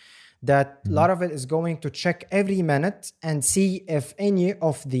schedule that Laravel is going to check every minute and see if any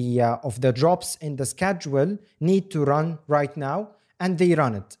of the jobs in the schedule need to run right now, and they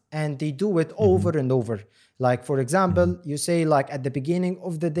run it, and they do it over and over. Like, for example, you say like at the beginning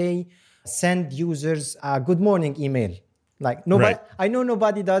of the day, send users a good morning email. Like nobody, Right. I know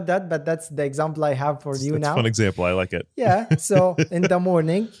nobody does that, but that's the example I have for you That's a now. fun example. I like it. Yeah. So in the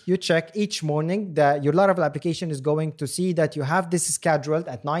morning, you check each morning that your Laravel application is going to see that you have this scheduled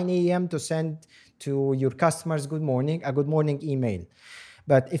at 9 a.m. to send to your customers a good morning email.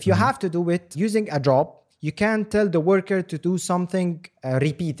 But if you have to do it using a job, you can tell the worker to do something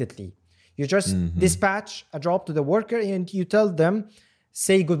repeatedly. You just dispatch a job to the worker and you tell them,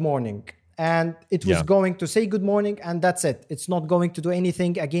 say good morning. And it was going to say good morning, and that's it. It's not going to do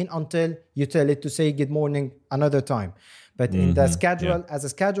anything again until you tell it to say good morning another time. But in the schedule, as a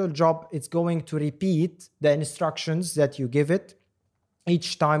scheduled job, it's going to repeat the instructions that you give it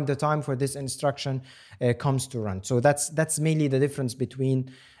each time the time for this instruction comes to run. So that's mainly the difference between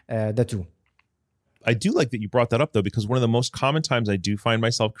the two. I do like that you brought that up, though, because one of the most common times I do find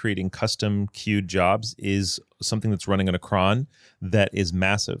myself creating custom queued jobs is something that's running on a cron that is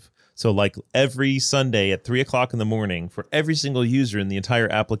massive. So like every Sunday at 3 o'clock in the morning for every single user in the entire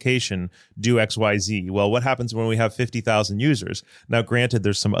application, do XYZ. Well, what happens when we have 50,000 users? Now, granted,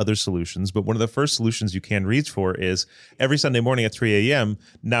 there's some other solutions, but one of the first solutions you can reach for is every Sunday morning at 3 a.m.,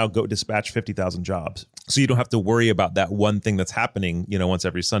 now go dispatch 50,000 jobs. So you don't have to worry about that one thing that's happening, once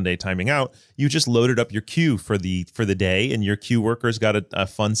every Sunday timing out. You just loaded up your queue for the day, and your queue workers got a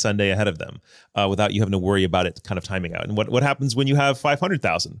fun Sunday ahead of them without you having to worry about it kind of timing out. And what happens when you have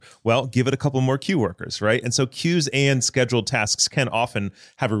 500,000? Well, give it a couple more queue workers, right? And so queues and scheduled tasks can often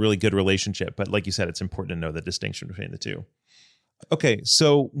have a really good relationship. But like you said, it's important to know the distinction between the two. Okay,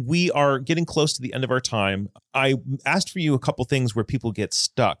 so we are getting close to the end of our time. I asked for you a couple things where people get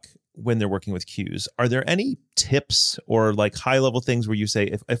stuck when they're working with queues. Are there any tips or like high level things where you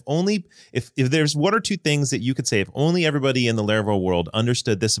say, if there's one or two things that you could say, if only everybody in the Laravel world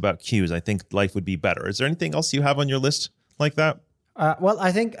understood this about queues, I think life would be better. Is there anything else you have on your list like that? Well,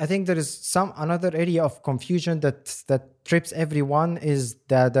 I think there is another area of confusion that trips everyone is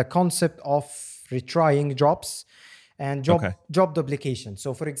the concept of retrying jobs and job duplication.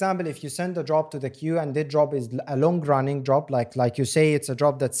 So, for example, if you send a job to the queue and that job is a long-running job, like you say, it's a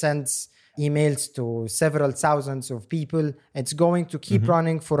job that sends emails to several thousands of people, it's going to keep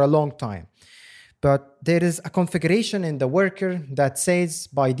running for a long time. But there is a configuration in the worker that says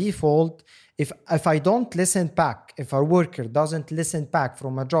by default, if I don't listen back, if our worker doesn't listen back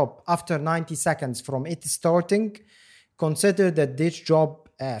from a job after 90 seconds from it starting, consider that this job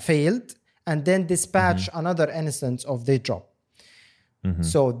failed and then dispatch another instance of the job.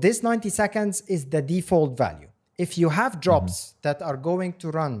 So this 90 seconds is the default value. If you have jobs that are going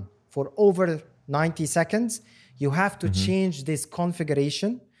to run for over 90 seconds, you have to change this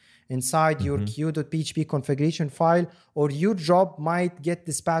configuration inside your queue.php configuration file, or your job might get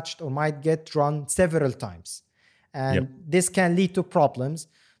dispatched or might get run several times. And this can lead to problems.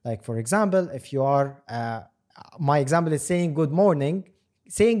 Like, for example, if you are, my example is saying good morning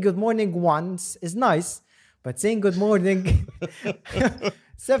once is nice, but saying good morning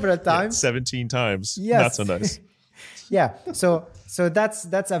several times. 17 times. Yes. Not so nice. Yeah. So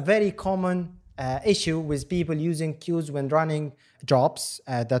that's a very common issue with people using queues when running jobs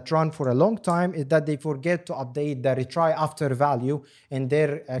that run for a long time, is that they forget to update the retry after value in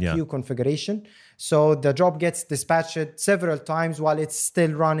their queue configuration. So the job gets dispatched several times while it's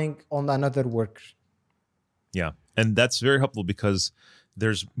still running on another worker. Yeah. And that's very helpful because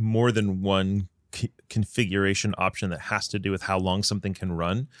there's more than one configuration option that has to do with how long something can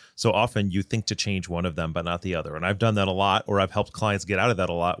run. So often you think to change one of them, but not the other. And I've done that a lot, or I've helped clients get out of that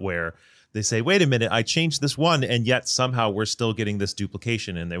a lot, where they say, wait a minute, I changed this one, and yet somehow we're still getting this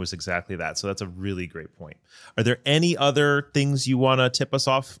duplication. And there was exactly that. So that's a really great point. Are there any other things you want to tip us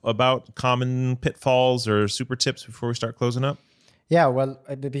off about, common pitfalls or super tips before we start closing up? Yeah, well,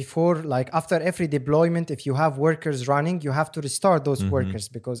 before, like after every deployment, if you have workers running, you have to restart those workers,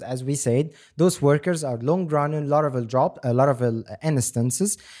 because as we said, those workers are long-running Laravel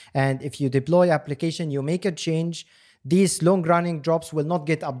instances. And if you deploy application, you make a change, these long-running jobs will not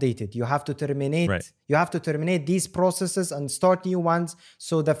get updated. You have to terminate. Right. You have to terminate these processes and start new ones.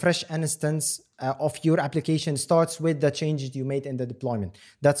 So the fresh instance of your application starts with the changes you made in the deployment.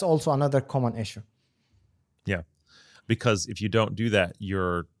 That's also another common issue. Yeah, because if you don't do that,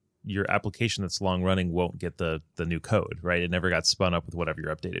 your application that's long running won't get the new code, right? It never got spun up with whatever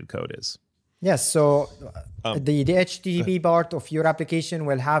your updated code is. Yes, so the HTTP part of your application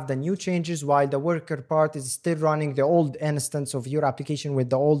will have the new changes, while the worker part is still running the old instance of your application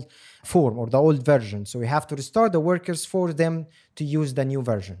with the old form or the old version. So we have to restart the workers for them to use the new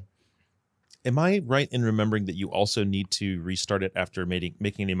version. Am I right in remembering that you also need to restart it after making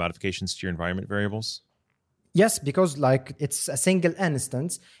any modifications to your environment variables? Yes, because like it's a single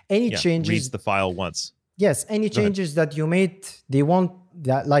instance. Any changes reads the file once. Yes, any changes that you made, they won't,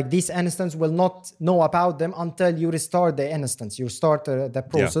 like this instance will not know about them until you restart the instance, you start the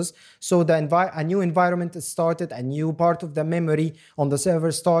process. So a new environment is started, a new part of the memory on the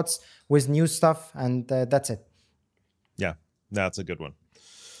server starts with new stuff, and that's it. Yeah, that's a good one.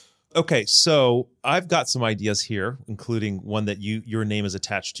 Okay, so I've got some ideas here, including one that your name is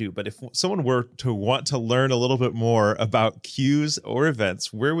attached to. But if someone were to want to learn a little bit more about queues or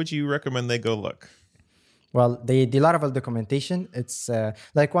events, where would you recommend they go look? Well, the Laravel documentation, it's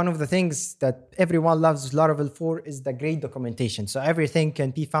like one of the things that everyone loves Laravel for is the great documentation. So everything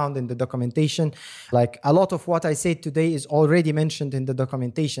can be found in the documentation. Like a lot of what I said today is already mentioned in the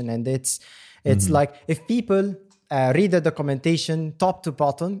documentation. And it's like if people read the documentation top to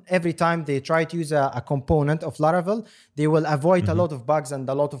bottom, every time they try to use a component of Laravel, they will avoid a lot of bugs and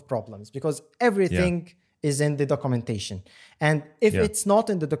a lot of problems because everything is in the documentation. And if it's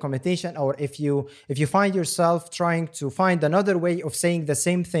not in the documentation, or if you find yourself trying to find another way of saying the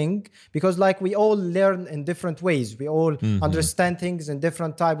same thing, because like we all learn in different ways, we all understand things in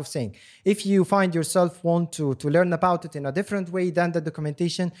different type of saying. If you find yourself want to learn about it in a different way than the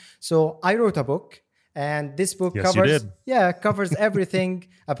documentation, so I wrote a book, and this book covers everything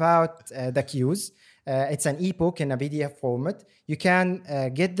about the queues. It's an ebook in a PDF format. You can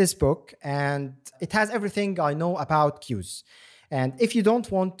get this book, and it has everything I know about queues. And if you don't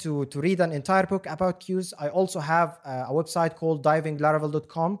want to read an entire book about queues, I also have a website called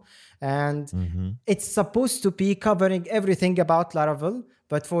divinglaravel.com. And it's supposed to be covering everything about Laravel.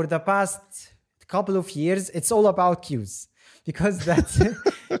 But for the past couple of years, it's all about queues. Because that's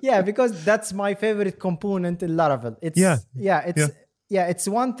because that's my favorite component in Laravel. It's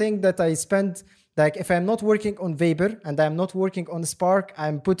one thing that I spend. Like if I'm not working on Vapor and I'm not working on Spark,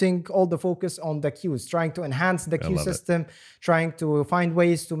 I'm putting all the focus on the queues, trying to enhance the queue system, trying to find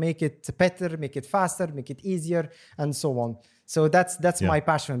ways to make it better, make it faster, make it easier, and so on. So that's my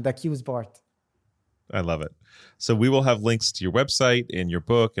passion, the queues part. I love it. So we will have links to your website and your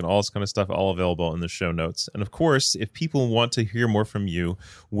book and all this kind of stuff all available in the show notes. And of course, if people want to hear more from you,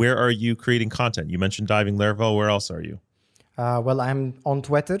 where are you creating content? You mentioned Diving Laravel. Where else are you? Well, I'm on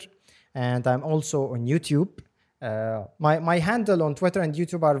Twitter. And I'm also on YouTube. My handle on Twitter and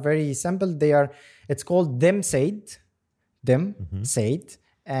YouTube are very simple. It's called Them Said, Said,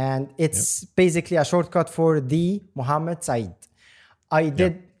 and it's basically a shortcut for the Mohamed Said. I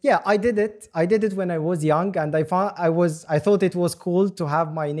did it. I did it when I was young, and I thought it was cool to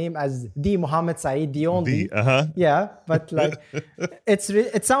have my name as the Mohamed Said, the only. But like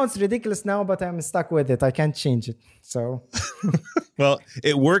it sounds ridiculous now, but I'm stuck with it. I can't change it. So well,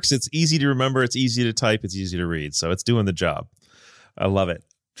 it works. It's easy to remember. It's easy to type. It's easy to read. So it's doing the job. I love it.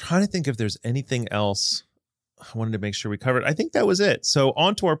 Trying to think if there's anything else I wanted to make sure we covered. I think that was it. So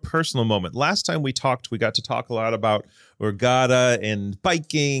on to our personal moment. Last time we talked, we got to talk a lot about regatta and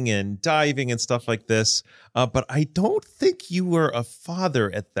biking and diving and stuff like this. But I don't think you were a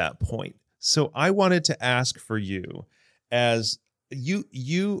father at that point. So I wanted to ask for you as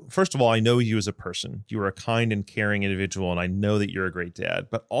you first of all, I know you as a person. You are a kind and caring individual, and I know that you're a great dad.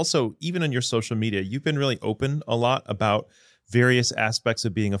 But also, even on your social media, you've been really open a lot about various aspects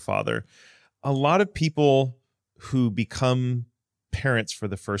of being a father. A lot of people who become parents for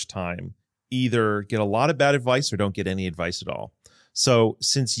the first time either get a lot of bad advice or don't get any advice at all. So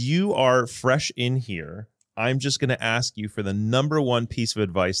since you are fresh in here, I'm just going to ask you for the number one piece of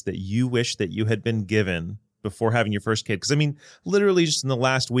advice that you wish that you had been given before having your first kid. Because I mean, literally just in the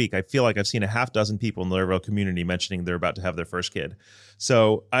last week, I feel like I've seen a half dozen people in the Laravel community mentioning they're about to have their first kid.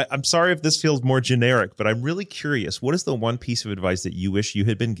 So I'm sorry if this feels more generic, but I'm really curious. What is the one piece of advice that you wish you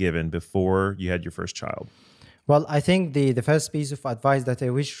had been given before you had your first child? Well, I think the first piece of advice that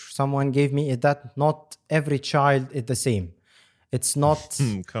I wish someone gave me is that not every child is the same. It's not...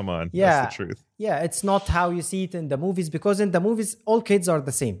 Come on. That's the truth. Yeah, it's not how you see it in the movies, because in the movies, all kids are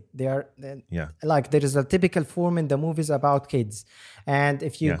the same. Like there is a typical form in the movies about kids. And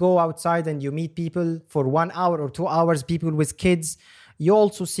if you go outside and you meet people for 1 hour or 2 hours, people with kids, you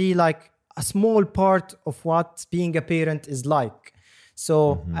also see like a small part of what being a parent is like.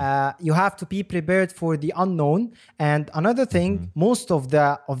 So you have to be prepared for the unknown. And another thing, most of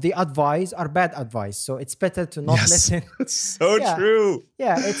the advice are bad advice. So it's better to not listen. It's so true.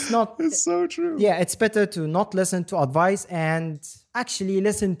 Yeah, it's not. It's so true. Yeah, it's better to not listen to advice and actually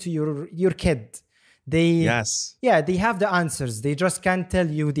listen to your kid. They have the answers. They just can't tell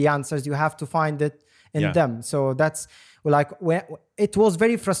you the answers. You have to find it in them. So that's like it was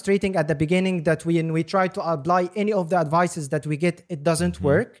very frustrating at the beginning that when we try to apply any of the advices that we get, it doesn't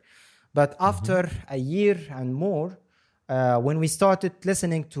work. But after a year and more, when we started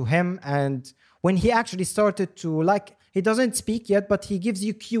listening to him, and when he actually started to, like, he doesn't speak yet, but he gives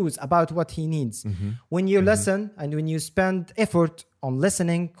you cues about what he needs. When you listen and when you spend effort on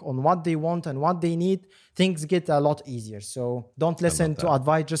listening on what they want and what they need, things get a lot easier. So don't listen to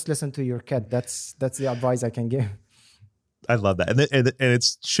advice, just listen to your kid. That's the advice I can give. I love that. And it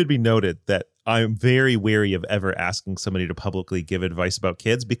should be noted that I'm very wary of ever asking somebody to publicly give advice about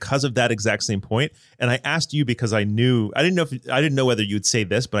kids because of that exact same point. And I asked you because I didn't know whether you'd say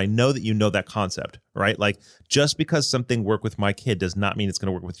this, but I know that you know that concept, right? Like, just because something worked with my kid does not mean it's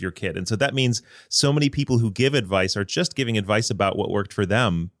going to work with your kid. And so that means so many people who give advice are just giving advice about what worked for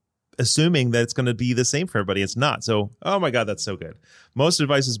them, assuming that it's going to be the same for everybody. It's not. So, oh my God, that's so good. Most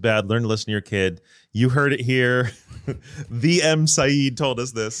advice is bad. Learn to listen to your kid. You heard it here. The M. Said told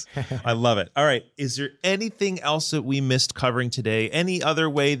us this. I love it. All right. Is there anything else that we missed covering today? Any other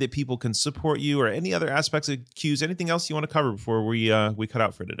way that people can support you, or any other aspects of Q's? Anything else you want to cover before we cut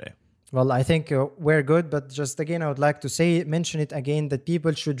out for today? Well, I think we're good, but just again, I would like to mention it again, that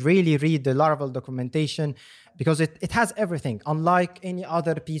people should really read the Laravel documentation, because it has everything. Unlike any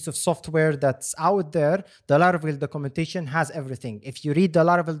other piece of software that's out there, the Laravel documentation has everything. If you read the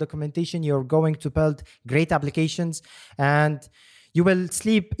Laravel documentation, you're going to build great applications, and you will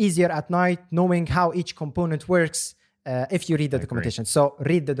sleep easier at night knowing how each component works if you read the documentation. So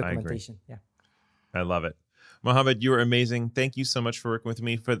read the documentation. Yeah, I love it. Mohamed, you are amazing. Thank you so much for working with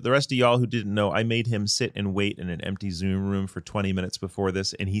me. For the rest of y'all who didn't know, I made him sit and wait in an empty Zoom room for 20 minutes before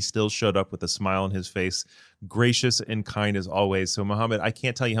this, and he still showed up with a smile on his face, gracious and kind as always. So, Mohamed, I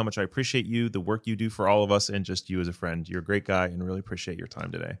can't tell you how much I appreciate you, the work you do for all of us, and just you as a friend. You're a great guy, and really appreciate your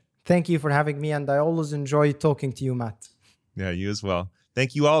time today. Thank you for having me, and I always enjoy talking to you, Matt. Yeah, you as well.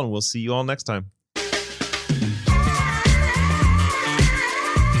 Thank you all, and we'll see you all next time.